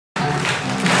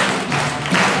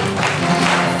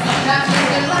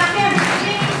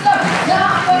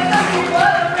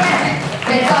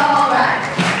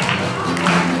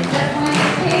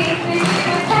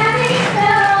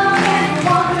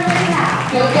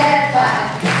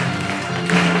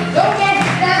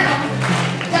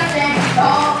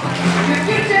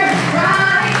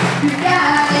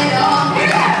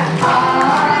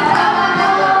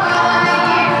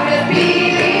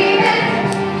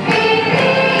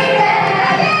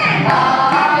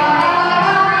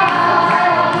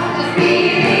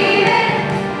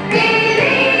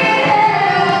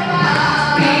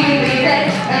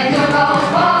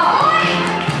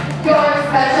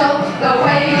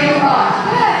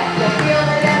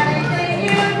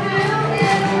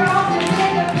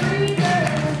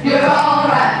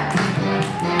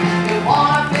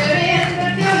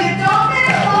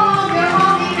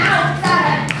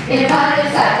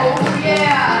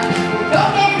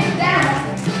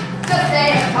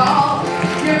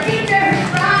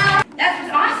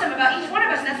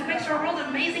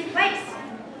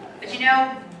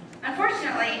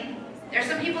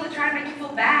trying to make you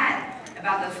feel bad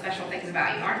about those special things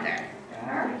about you, aren't there?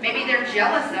 Maybe they're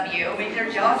jealous of you. Maybe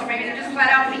they're jealous, or maybe they're just flat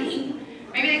out mean.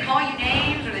 Maybe they call you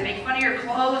names, or they make fun of your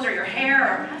clothes or your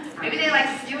hair, or maybe they like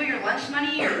steal your lunch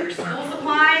money or your school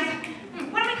supplies.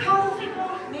 What do we call those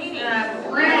people? Maybe.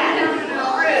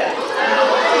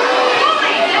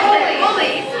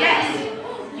 Bullies, yes.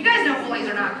 You guys know bullies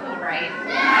are not cool, right?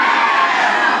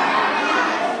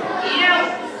 You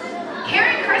know,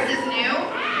 Chris is new,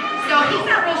 so he's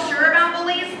not real sure about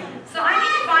bullies. So I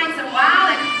need to find some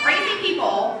wild and crazy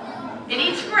people in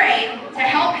each grade to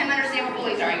help him understand what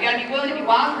bullies are. You gotta be willing to be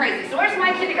wild and crazy. So where's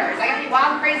my kindergartners? I gotta be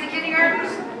wild and crazy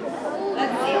kindergartners?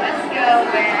 Let's see, let's go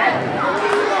with...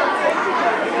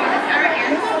 Right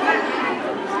here.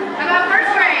 How about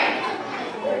first grade?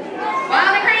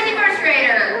 Wild and crazy first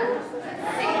grader. Let's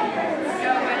see. Let's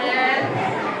go with it.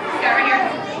 Let's go right here.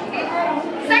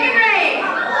 Second grade.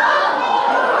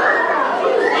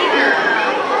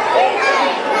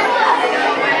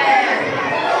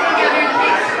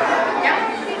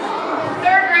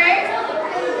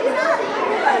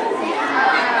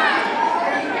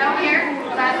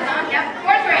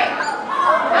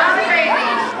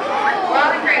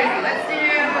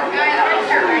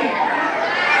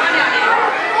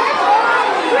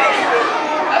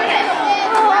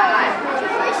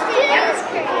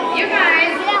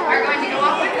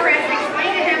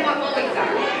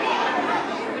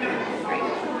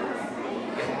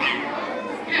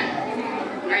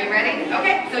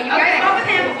 Okay, so you guys go with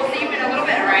him, but we'll see you in a little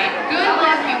bit, all right? Good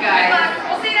luck, you guys. Good luck.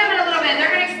 We'll see them in a little bit.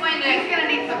 They're going to explain that he's going to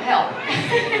need some help.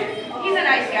 He's a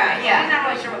nice guy. Yeah, he's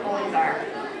not really sure what bullies are.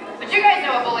 But you guys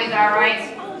know what bullies are, right?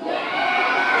 Yeah.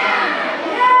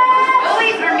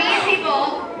 Bullies are mean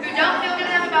people who don't feel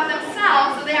good enough about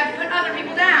themselves, so they have to put other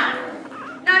people down.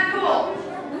 Not cool.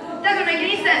 Doesn't make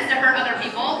any sense to hurt other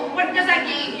people. What does that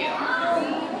gain you?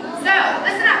 So,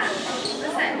 listen up.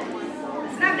 Listen.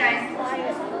 Listen up, guys.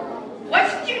 What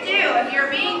should you do if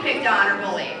you're being picked on or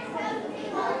bullied? Yeah.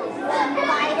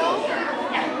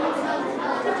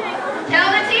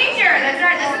 Tell the teacher. That's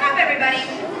right. Listen up, everybody.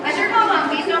 As you're called on,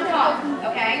 please don't talk,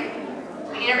 okay?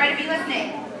 We need everybody to be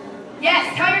listening.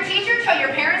 Yes, tell your teacher, tell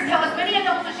your parents, tell as many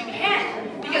adults as you can.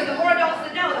 Because the more adults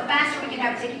that know, the faster we can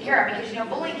have it taken care of. Because, you know,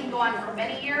 bullying can go on for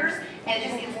many years, and it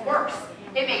just gets worse.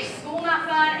 It makes school not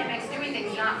fun. It makes doing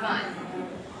things not fun.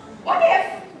 What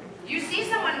if you see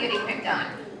someone getting picked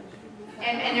on?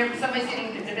 And somebody's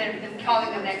getting, calling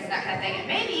them next and that kind of thing. And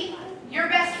maybe your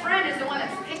best friend is the one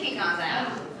that's picking on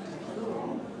them.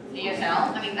 Do you tell?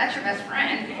 I mean, that's your best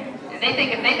friend. And if they think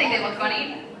they look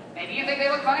funny, maybe you think they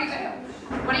look funny too.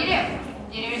 What do?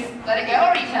 You just let it go,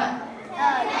 or you tell?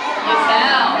 You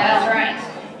tell. That's right.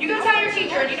 You go tell your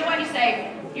teacher, and you know what you say?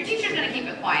 Your teacher's going to keep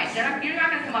it quiet. You're not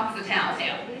going to come up with a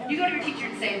telltale. You go to your teacher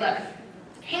and say, look,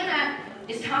 Hannah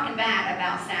is talking bad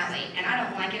about Sally, and I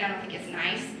don't like it. I don't think it's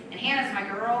nice. And Hannah's my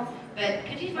girl, but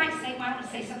could you like say, why don't you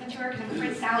say something to her? Because I'm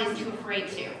afraid Sally's too afraid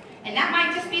to. And that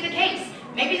might just be the case.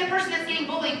 Maybe the person that's getting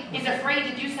bullied is afraid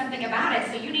to do something about it,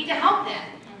 so you need to help them.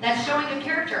 That's showing good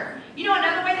character. You know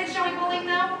another way that's showing bullying,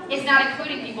 though? Is not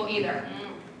including people either.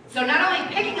 So not only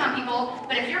picking on people,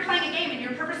 but if you're playing a game and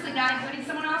you're purposely not including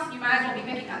someone else, you might as well be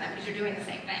picking on them because you're doing the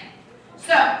same thing.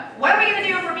 So, what are we going to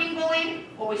do if we're being bullied?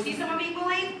 When we see someone being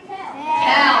bullied?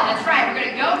 Tell. That's right. We're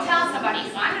going to go tell somebody.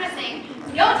 So I'm going to sing,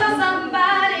 go tell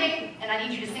somebody. And I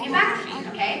need you to sing it back to me,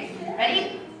 okay?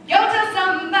 Ready? Go tell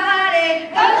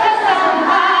somebody. Go tell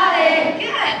somebody.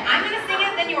 Good. I'm going to sing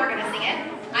it, then you're going to sing it.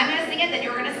 I'm going to sing it, then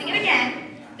you're going to sing it again.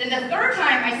 Then the third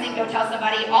time I sing go tell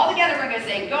somebody, all together we're going to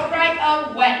say go right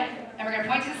away. And we're going to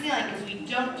point to the ceiling because we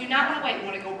do not want to wait. We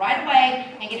want to go right away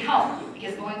and get help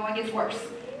because bullying gets worse.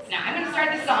 Now, I'm going to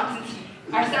start this song since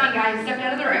our sound guy has stepped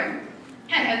out of the room.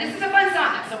 And this is a fun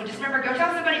song, so just remember, go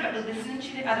tell somebody, but listen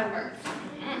to the other words. All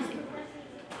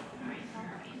right, where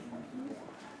are we?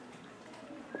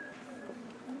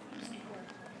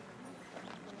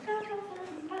 Go tell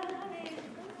somebody.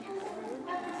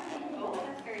 Oh,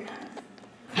 that's very nice.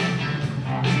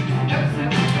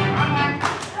 Oops, wrong one.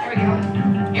 There we go.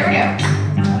 Here we go.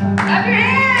 Clap your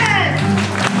hands.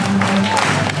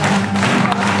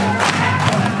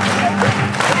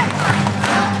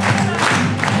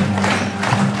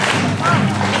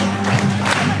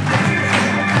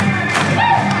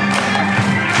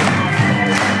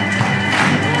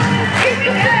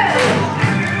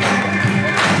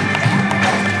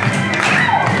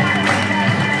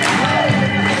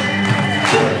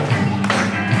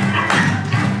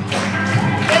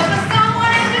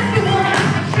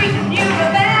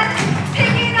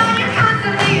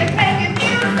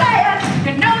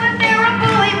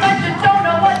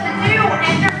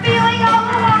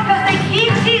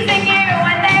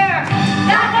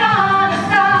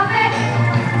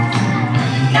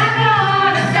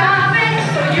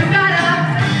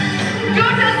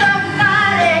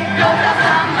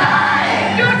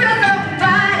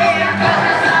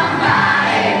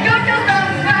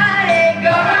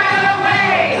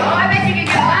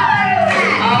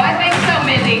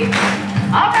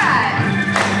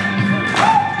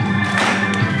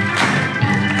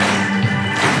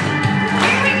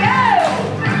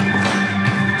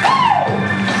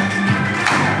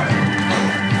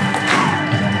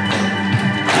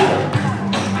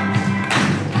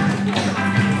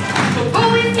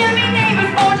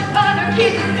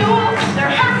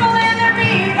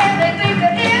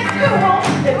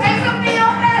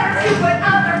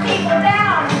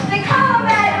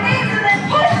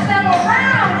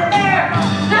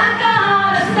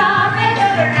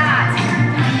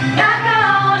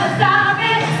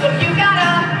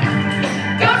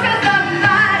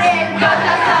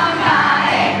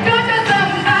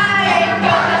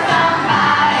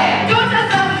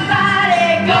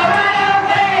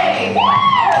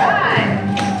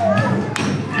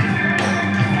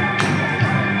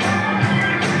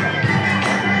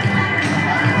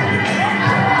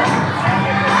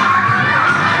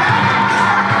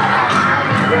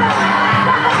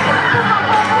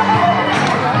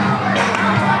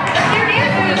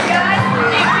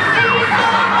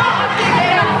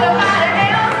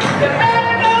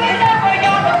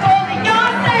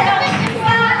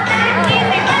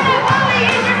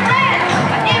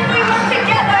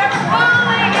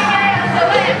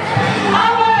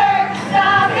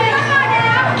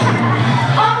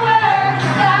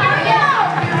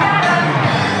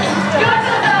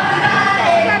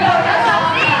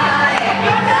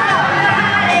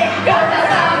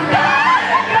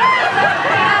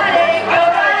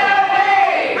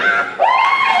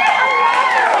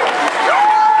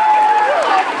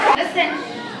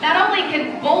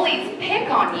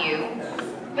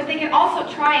 but they can also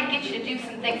try and get you to do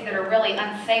some things that are really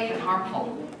unsafe and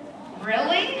harmful.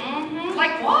 Really? Mm-hmm.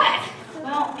 Like what?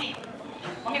 Well,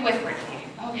 let me whisper it to you.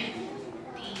 Okay.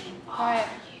 D-R-U-G-S.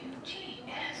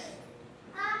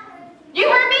 You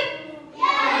heard me? What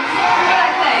did I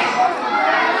say?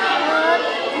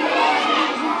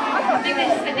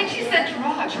 I think she said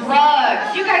drugs.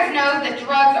 Drugs. You guys know that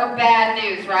drugs are bad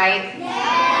news, right?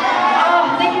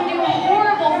 Oh, they can do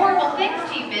horrible, horrible things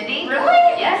to you, Mindy.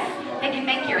 Really? Yes. They can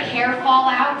make your hair fall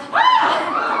out.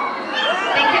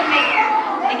 They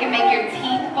can make your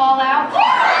teeth fall out.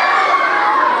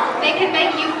 They can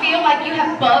make you feel like you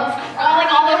have bugs crawling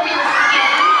all over your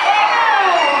skin.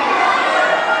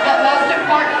 But most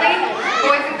importantly,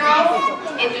 boys and girls,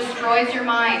 it destroys your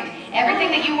mind.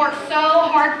 Everything that you work so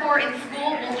hard for in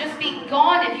school will just be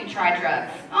gone if you try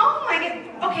drugs. Oh my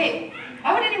God. Okay.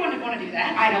 Why would anyone want to do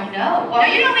that? I don't know. Well,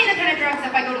 you don't mean the kind of drugs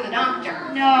if I go to the doctor.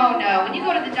 No, no. When you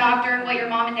go to the doctor and what your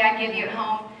mom and dad give you at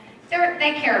home,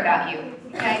 they care about you.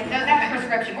 Okay? That's a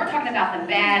prescription. We're talking about the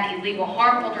bad, illegal,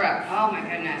 harmful drugs. Oh my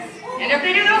goodness. And if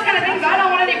they do those kind of things, I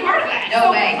don't want any part of that.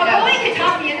 No way. A bully could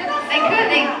talk me into this. They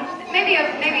could. Maybe a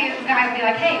guy would be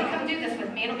like, hey, come do this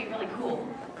with me. It'll be really cool.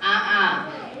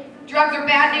 Drugs are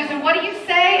bad news, and what do you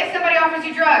say if somebody offers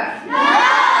you drugs? No!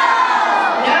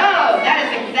 No, that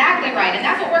is exactly right, and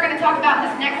that's what we're going to talk about in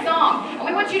this next song. And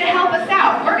we want you to help us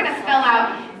out. We're going to spell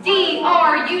out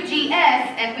D-R-U-G-S,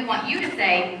 and we want you to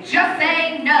say, just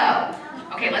say no.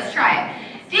 Okay, let's try it.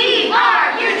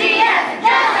 D-R-U-G-S,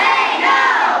 just say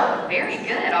no! Very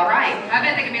good, all right. I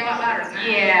bet they can be a lot louder than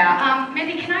that. Yeah.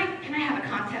 Mindy, can I have a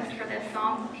contest for this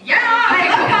song? Yeah,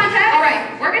 I love contest. All right,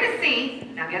 we're going to see,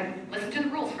 now listen to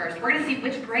the rules first. We're going to see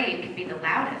which grade can be the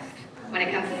loudest when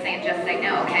it comes to saying just say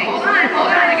no, okay? Hold on,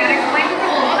 I got to explain the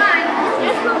rules. Hold on.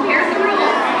 Here's the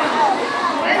rules.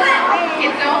 Listen,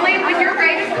 it's only when your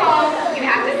grade is called, you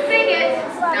have to sing it,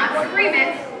 not scream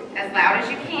it, as loud as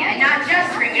you can. And not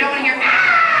just scream. We don't want to hear,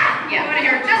 ah! Yeah. We want to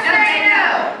hear just say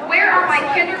no. Where are my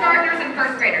kindergartners and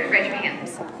first graders? Raise your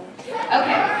hands.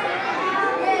 Okay.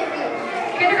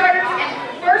 Kindergartners and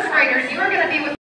first graders, you are going to be with